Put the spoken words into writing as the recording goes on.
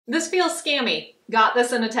This feels scammy. Got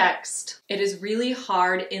this in a text. It is really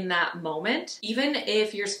hard in that moment. Even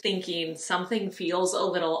if you're thinking something feels a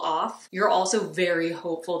little off, you're also very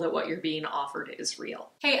hopeful that what you're being offered is real.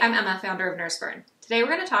 Hey, I'm Emma, founder of Nurse Fern. Today we're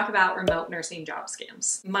going to talk about remote nursing job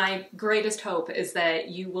scams. My greatest hope is that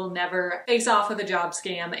you will never face off with a job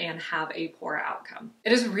scam and have a poor outcome.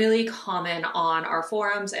 It is really common on our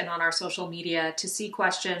forums and on our social media to see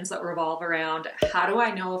questions that revolve around, how do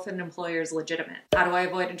I know if an employer is legitimate? How do I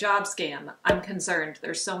avoid a job scam? I'm concerned.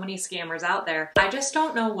 There's so many scammers out there. I just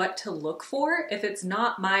don't know what to look for if it's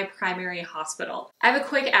not my primary hospital. I have a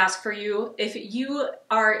quick ask for you. If you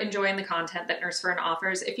are enjoying the content that Nurse Fern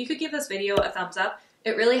offers, if you could give this video a thumbs up,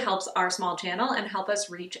 it really helps our small channel and help us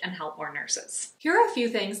reach and help more nurses. Here are a few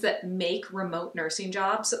things that make remote nursing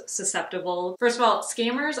jobs susceptible. First of all,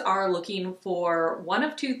 scammers are looking for one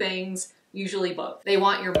of two things, usually both. They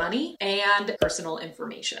want your money and personal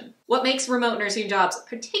information. What makes remote nursing jobs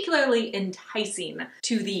particularly enticing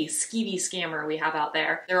to the skeevy scammer we have out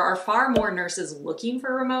there? There are far more nurses looking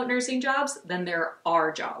for remote nursing jobs than there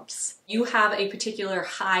are jobs. You have a particular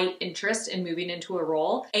high interest in moving into a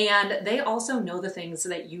role, and they also know the things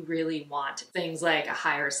that you really want. Things like a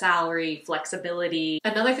higher salary, flexibility.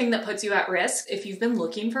 Another thing that puts you at risk, if you've been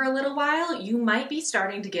looking for a little while, you might be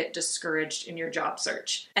starting to get discouraged in your job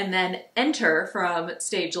search. And then enter from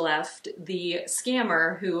stage left the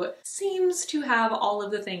scammer who seems to have all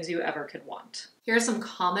of the things you ever could want. Here are some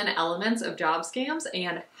common elements of job scams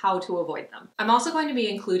and how to avoid them. I'm also going to be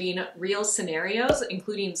including real scenarios,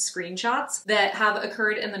 including screenshots that have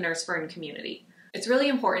occurred in the Nurse Fern community. It's really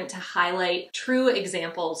important to highlight true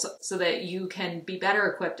examples so that you can be better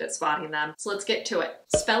equipped at spotting them. So let's get to it.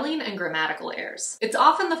 Spelling and grammatical errors. It's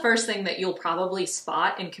often the first thing that you'll probably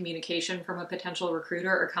spot in communication from a potential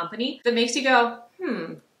recruiter or company that makes you go,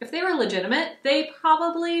 if they were legitimate, they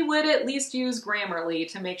probably would at least use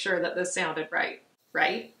Grammarly to make sure that this sounded right,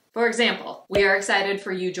 right? For example, we are excited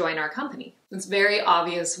for you to join our company. It's very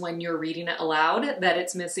obvious when you're reading it aloud that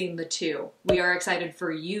it's missing the to. We are excited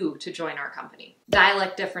for you to join our company.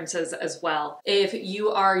 Dialect differences as well. If you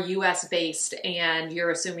are US based and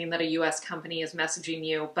you're assuming that a US company is messaging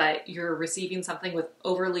you, but you're receiving something with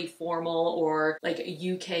overly formal or like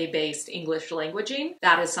UK based English languaging,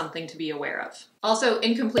 that is something to be aware of. Also,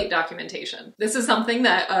 incomplete documentation. This is something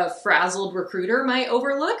that a frazzled recruiter might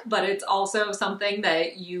overlook, but it's also something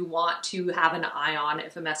that you want to have an eye on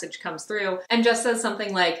if a message comes through and just says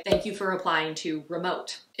something like, thank you for applying to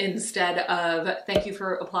remote, instead of thank you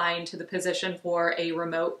for applying to the position for a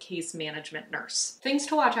remote case management nurse. Things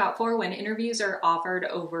to watch out for when interviews are offered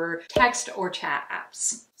over text or chat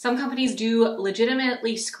apps. Some companies do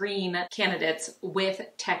legitimately screen candidates with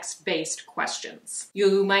text-based questions.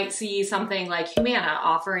 You might see something like Humana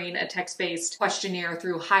offering a text-based questionnaire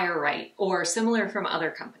through HireRight or similar from other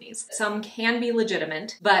companies. Some can be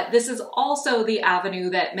legitimate, but this is also the avenue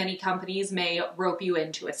that many companies may rope you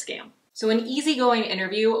into a scam. So an easygoing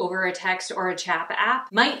interview over a text or a chat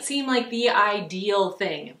app might seem like the ideal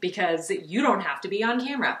thing because you don't have to be on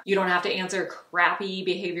camera. You don't have to answer crappy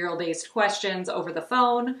behavioral-based questions over the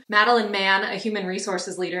phone. Madeline Mann, a human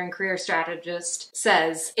resources leader and career strategist,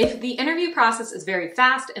 says, if the interview process is very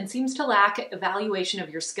fast and seems to lack evaluation of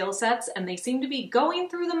your skill sets and they seem to be going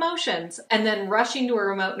through the motions and then rushing to a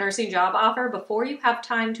remote nursing job offer before you have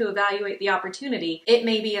time to evaluate the opportunity, it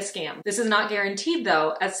may be a scam. This is not guaranteed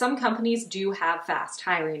though, as some companies do have fast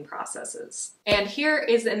hiring processes. And here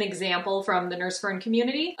is an example from the Nurse Fern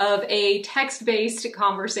community of a text-based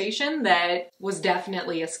conversation that was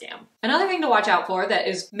definitely a scam. Another thing to watch out for that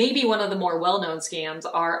is maybe one of the more well-known scams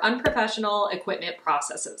are unprofessional equipment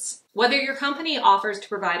processes. Whether your company offers to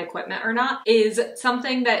provide equipment or not is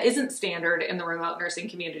something that isn't standard in the remote nursing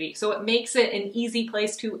community, so it makes it an easy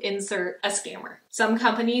place to insert a scammer. Some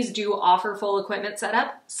companies do offer full equipment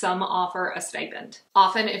setup, some offer a stipend.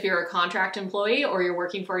 Often, if you're a contract employee or you're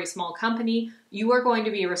working for a small company, you are going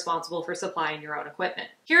to be responsible for supplying your own equipment.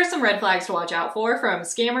 Here are some red flags to watch out for from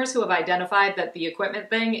scammers who have identified that the equipment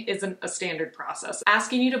thing isn't a standard process.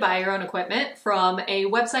 Asking you to buy your own equipment from a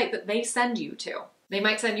website that they send you to. They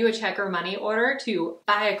might send you a check or money order to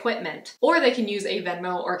buy equipment, or they can use a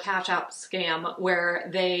Venmo or Cash App scam where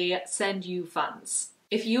they send you funds.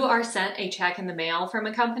 If you are sent a check in the mail from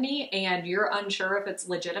a company and you're unsure if it's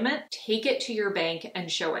legitimate, take it to your bank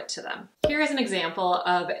and show it to them. Here is an example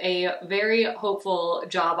of a very hopeful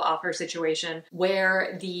job offer situation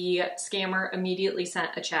where the scammer immediately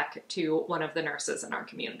sent a check to one of the nurses in our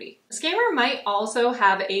community. The scammer might also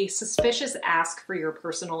have a suspicious ask for your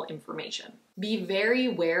personal information. Be very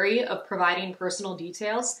wary of providing personal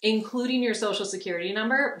details, including your social security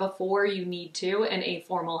number, before you need to in a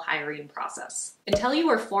formal hiring process. Until you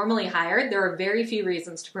are formally hired, there are very few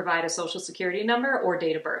reasons to provide a social security number or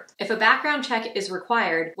date of birth. If a background check is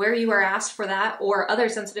required, where you are asked for that or other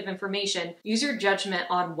sensitive information, use your judgment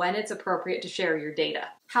on when it's appropriate to share your data.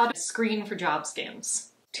 How to screen for job scams.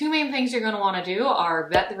 Two main things you're going to want to do are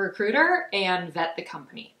vet the recruiter and vet the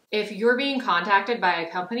company. If you're being contacted by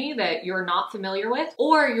a company that you're not familiar with,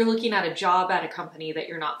 or you're looking at a job at a company that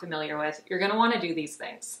you're not familiar with, you're going to want to do these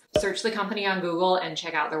things. Search the company on Google and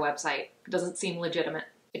check out their website. It doesn't seem legitimate.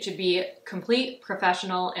 It should be complete,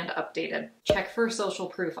 professional, and updated. Check for social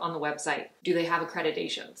proof on the website. Do they have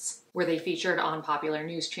accreditations? Were they featured on popular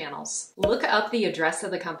news channels? Look up the address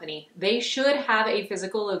of the company. They should have a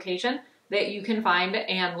physical location that you can find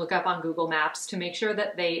and look up on Google Maps to make sure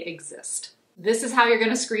that they exist. This is how you're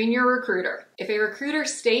going to screen your recruiter. If a recruiter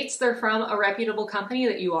states they're from a reputable company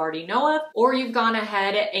that you already know of, or you've gone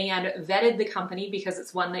ahead and vetted the company because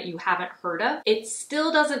it's one that you haven't heard of, it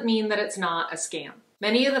still doesn't mean that it's not a scam.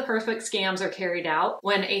 Many of the perfect scams are carried out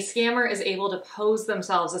when a scammer is able to pose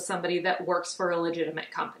themselves as somebody that works for a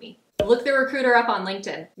legitimate company. Look the recruiter up on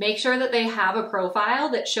LinkedIn. Make sure that they have a profile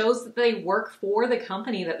that shows that they work for the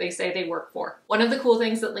company that they say they work for. One of the cool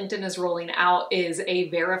things that LinkedIn is rolling out is a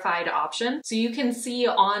verified option. So you can see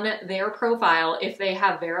on their profile if they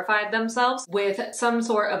have verified themselves with some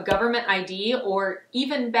sort of government ID, or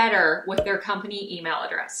even better, with their company email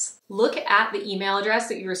address. Look at the email address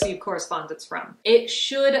that you receive correspondence from. It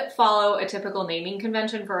should follow a typical naming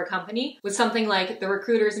convention for a company with something like the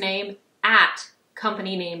recruiter's name at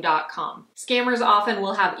companyname.com. Scammers often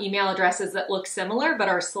will have email addresses that look similar but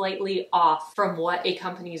are slightly off from what a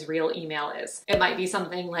company's real email is. It might be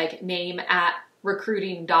something like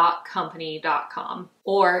name@recruiting.company.com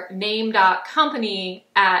or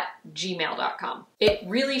name.company@gmail.com. It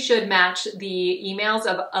really should match the emails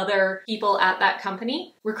of other people at that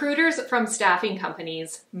company. Recruiters from staffing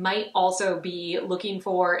companies might also be looking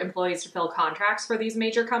for employees to fill contracts for these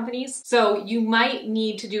major companies. So you might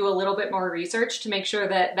need to do a little bit more research to make sure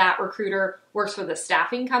that that recruiter works for the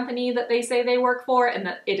staffing company that they say they work for and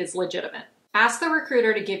that it is legitimate. Ask the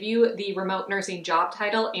recruiter to give you the remote nursing job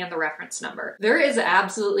title and the reference number. There is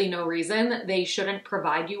absolutely no reason they shouldn't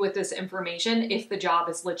provide you with this information if the job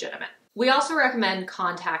is legitimate. We also recommend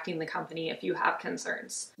contacting the company if you have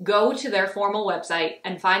concerns. Go to their formal website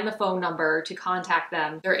and find the phone number to contact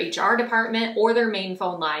them, their HR department, or their main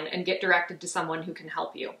phone line, and get directed to someone who can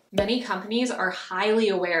help you. Many companies are highly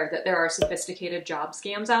aware that there are sophisticated job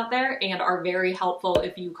scams out there and are very helpful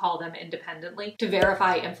if you call them independently to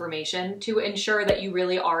verify information to ensure that you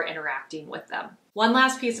really are interacting with them. One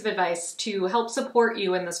last piece of advice to help support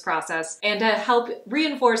you in this process and to help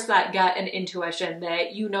reinforce that gut and intuition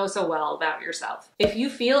that you know so well about yourself. If you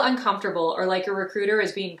feel uncomfortable or like your recruiter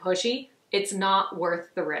is being pushy, it's not worth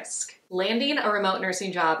the risk. Landing a remote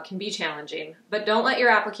nursing job can be challenging, but don't let your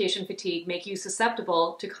application fatigue make you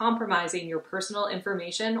susceptible to compromising your personal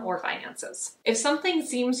information or finances. If something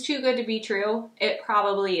seems too good to be true, it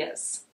probably is.